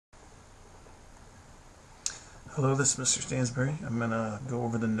Hello, this is Mr. Stansbury. I'm going to go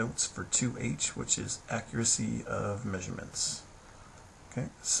over the notes for 2H, which is accuracy of measurements. Okay,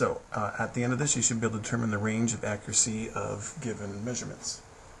 so at the end of this, you should be able to determine the range of accuracy of given measurements.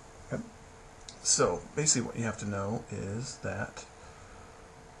 Okay. So basically what you have to know is that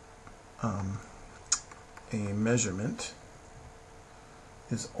a measurement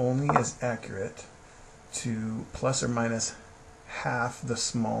is only as accurate to plus or minus half the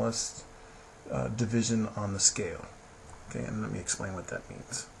smallest division on the scale. Okay, and let me explain what that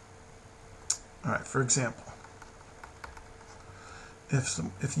means. Alright, for example,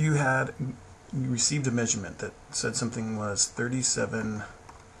 if you received a measurement that said something was 37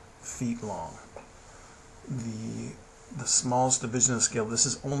 feet long, the smallest division of the scale, this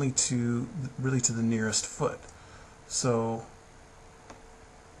is only really to the nearest foot. So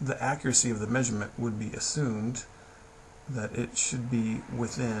the accuracy of the measurement would be assumed that it should be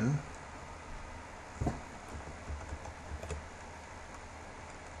within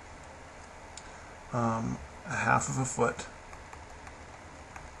a half of a foot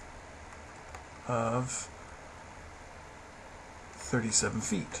of 37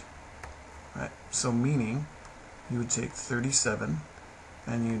 feet. Right? So meaning you would take 37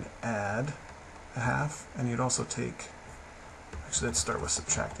 and you'd add a half, and you'd also take, actually let's start with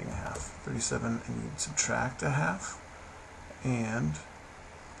subtracting a half. 37 and you'd subtract a half, and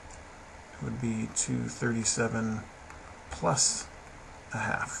it would be 237 plus a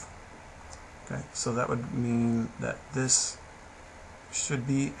half. Okay, so that would mean that this should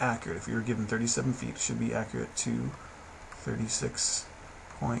be accurate. If you were given 37 feet, it should be accurate to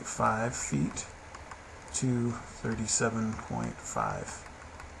 36.5 feet to 37.5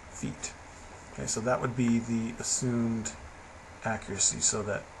 feet. Okay, so that would be the assumed accuracy, so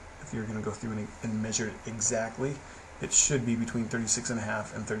that if you're going to go through and measure it exactly, it should be between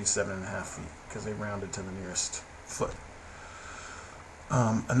 36.5 and 37.5 feet, because they rounded to the nearest foot.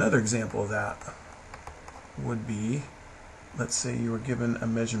 Another example of that would be, let's say you were given a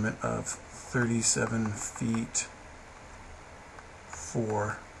measurement of 37 feet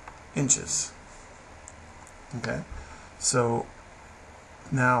 4 inches. Okay, so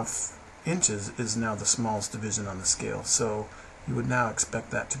now inches is now the smallest division on the scale, so you would now expect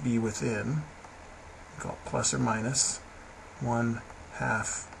that to be within, call it plus or minus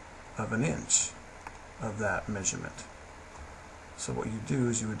 1/2 of an inch of that measurement. So what you do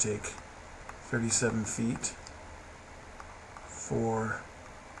is you would take 37 feet 4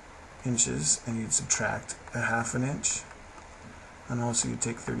 inches and you'd subtract a half an inch, and also you'd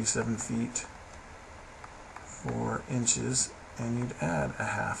take 37 feet 4 inches and you'd add a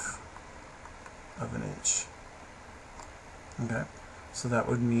half of an inch. Okay, so that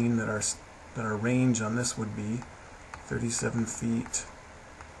would mean that our range on this would be 37 feet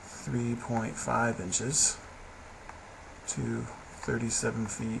 3.5 inches to 37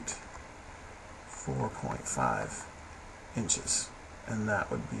 feet 4.5 inches, and that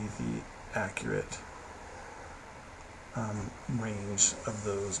would be the accurate range of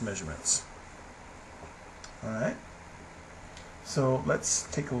those measurements. Alright, so let's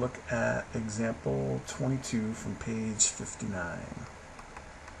take a look at example 22 from page 59.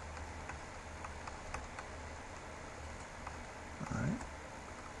 Alright.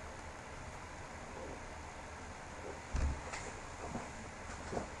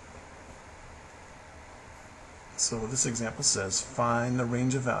 So this example says, find the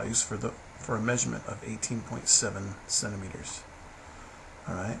range of values for a measurement of 18.7 centimeters.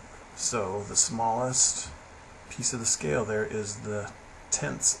 Alright, so the smallest piece of the scale there is the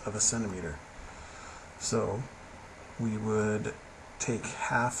tenths of a centimeter. So we would take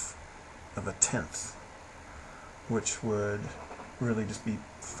half of a tenth, which would really just be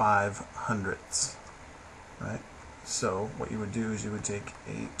 5/100ths. Right? So what you would do is you would take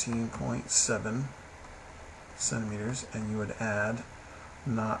 18.7 centimeters and you would add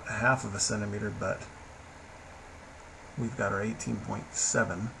not a half of a centimeter, but we've got our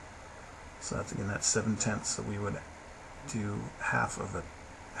 18.7, so that's again that's 7/10, so we would do half of the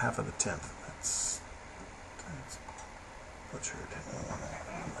tenth. That's butchered.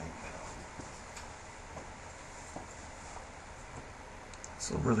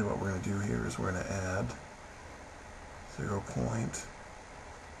 So really what we're going to do here is we're going to add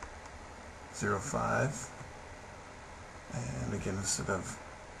 0.05, and again, instead of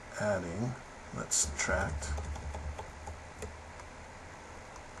adding, let's subtract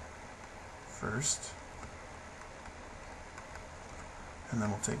first, and then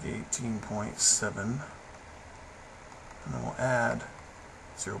we'll take 18.7 and then we'll add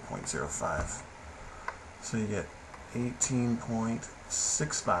 0.05. So you get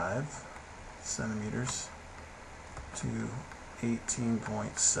 18.65 centimeters to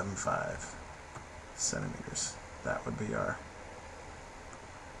 18.75 centimeters. That would be our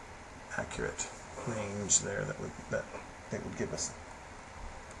accurate range there that it would give us.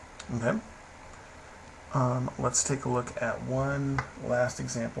 Okay. Let's take a look at one last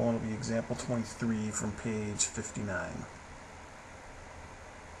example, and it'll be example 23 from page 59.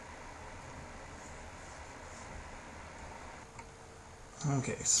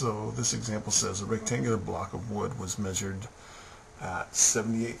 Okay, so this example says a rectangular block of wood was measured at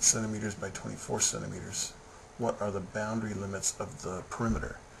 78 centimeters by 24 centimeters. What are the boundary limits of the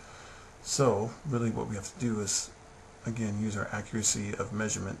perimeter? So really what we have to do is, again, use our accuracy of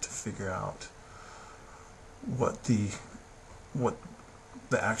measurement to figure out what the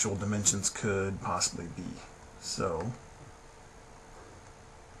actual dimensions could possibly be. So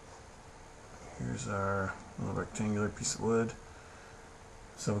here's our little rectangular piece of wood.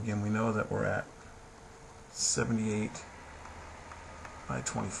 So again, we know that we're at 78 by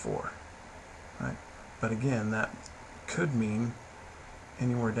 24, right? But again, that could mean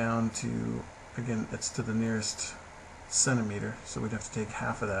anywhere down to, again, it's to the nearest centimeter, so we'd have to take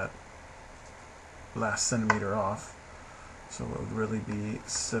half of that last centimeter off. So it would really be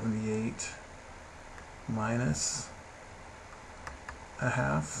 78 minus a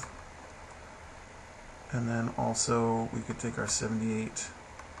half. And then also we could take our 78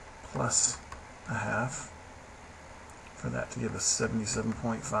 plus a half for that to give us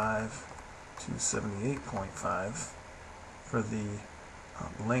 77.5 to 78.5 for the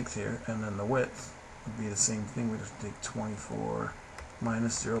length here, and then the width would be the same thing. We'd have to take 24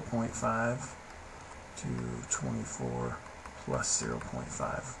 minus 0.5 to 24 plus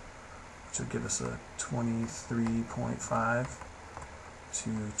 0.5, which would give us a 23.5 to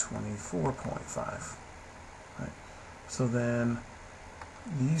 24.5. Right. So then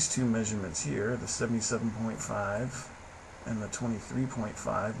these two measurements here, the 77.5 and the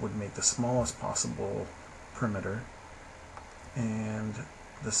 23.5, would make the smallest possible perimeter, and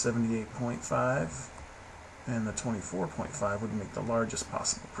the 78.5 and the 24.5 would make the largest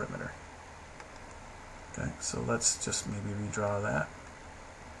possible perimeter. Okay, so let's just maybe redraw that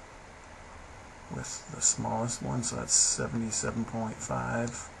with the smallest one. So that's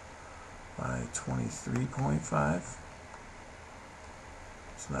 77.5 by 23.5.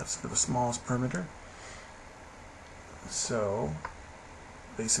 So that's for the smallest perimeter. So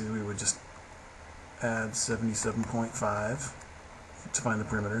basically we would just add 77.5 to find the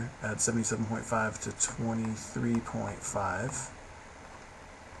perimeter, add 77.5 to 23.5,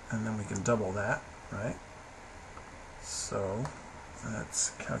 and then we can double that, right? So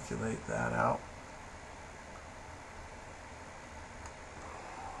let's calculate that out.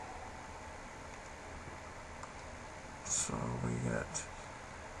 So we get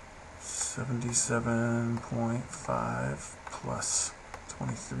 77.5 plus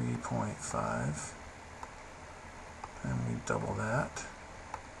 23.5, and we double that.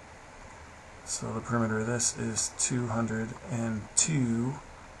 So the perimeter of this is 202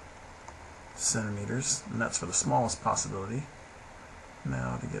 centimeters, and that's for the smallest possibility.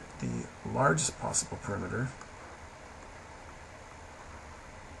 Now to get the largest possible perimeter,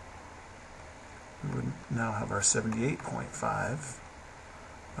 we would now have our 78.5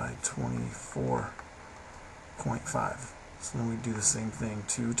 by 24.5. So then we do the same thing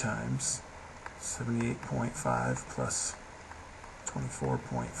 2 times 78.5 plus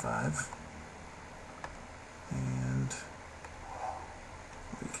 24.5, and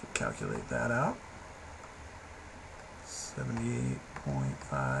we can calculate that out.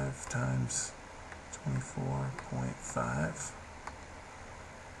 78.5 times 24.5.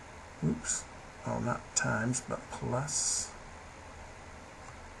 Oops. Oh, not times, but plus.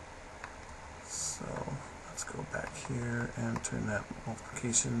 So let's go back here and turn that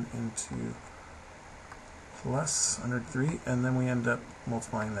multiplication into plus 103, and then we end up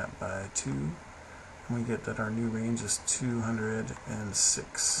multiplying that by 2, and we get that our new range is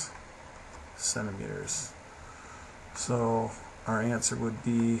 206 centimeters. So our answer would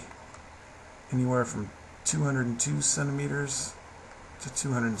be anywhere from 202 centimeters to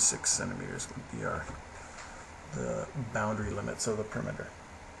 206 centimeters would be the boundary limits of the perimeter.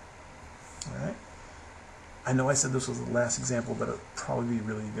 Alright. I know I said this was the last example, but it would probably be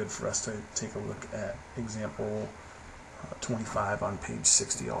really good for us to take a look at example 25 on page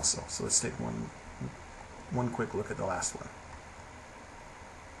 60 also. So let's take one quick look at the last one.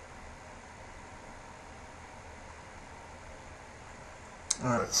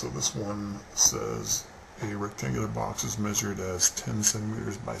 Alright, so this one says a rectangular box is measured as 10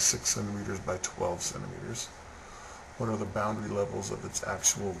 centimeters by 6 centimeters by 12 centimeters. What are the boundary levels of its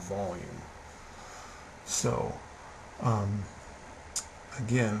actual volume? So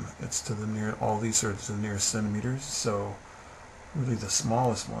Again, it's to the near, all these are to the nearest centimeters, so really the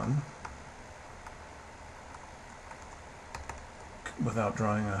smallest one, without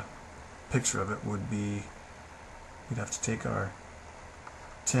drawing a picture of it, would be, we'd have to take our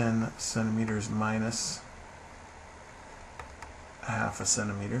 10 centimeters minus a half a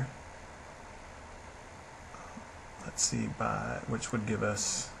centimeter. Let's see, which would give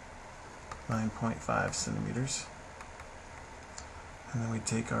us 9.5 centimeters. And then we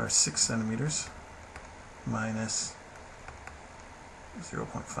take our 6 centimeters minus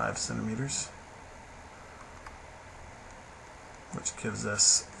 0.5 centimeters, which gives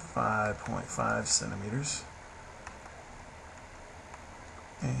us 5.5 centimeters.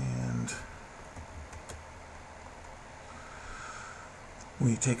 And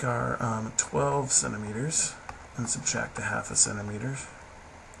we take our 12 centimeters and subtract a half a centimeter,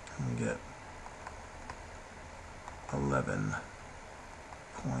 and we get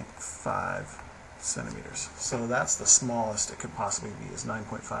 11.5 centimeters. So that's the smallest it could possibly be, is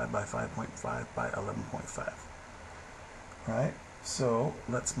 9.5 by 5.5 by 11.5. Alright, so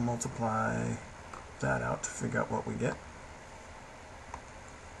let's multiply that out to figure out what we get.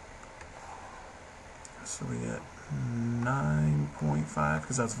 So we get 9.5,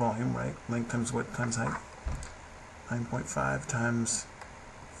 because that's volume, right? Length times width times height. 9.5 times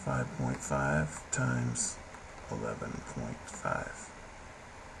 5.5 times 11.5.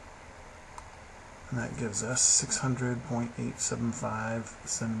 And that gives us 600.875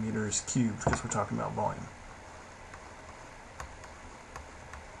 centimeters cubed, because we're talking about volume.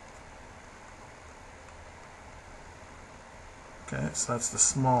 Okay, so that's the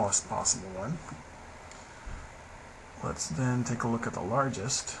smallest possible one. Let's then take a look at the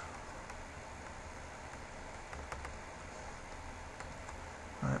largest.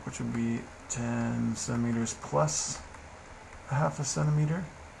 Alright, which would be 10 centimeters plus a half a centimeter,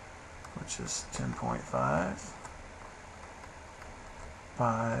 which is 10.5,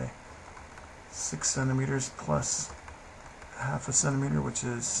 by 6 centimeters plus a half a centimeter, which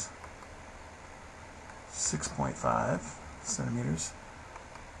is 6.5 centimeters,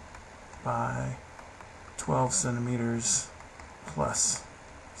 by 12 centimeters plus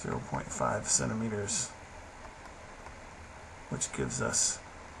 0.5 centimeters, which gives us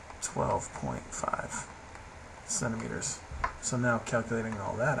 12.5 centimeters. So now calculating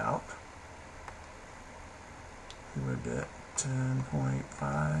all that out, we would get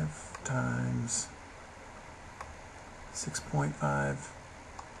 10.5 times 6.5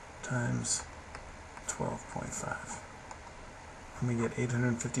 times 12.5. And we get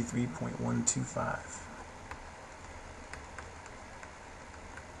 853.125.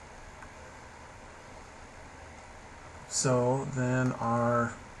 So then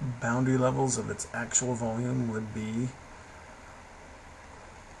our boundary levels of its actual volume would be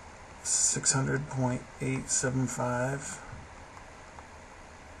 600.875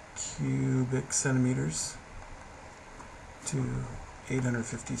 cubic centimeters to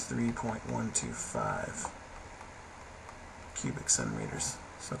 853.125 cubic centimeters.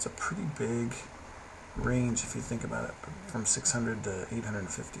 So it's a pretty big range if you think about it, from 600 to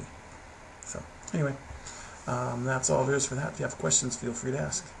 850. So anyway, that's all there is for that. If you have questions, feel free to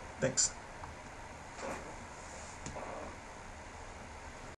ask. Thanks.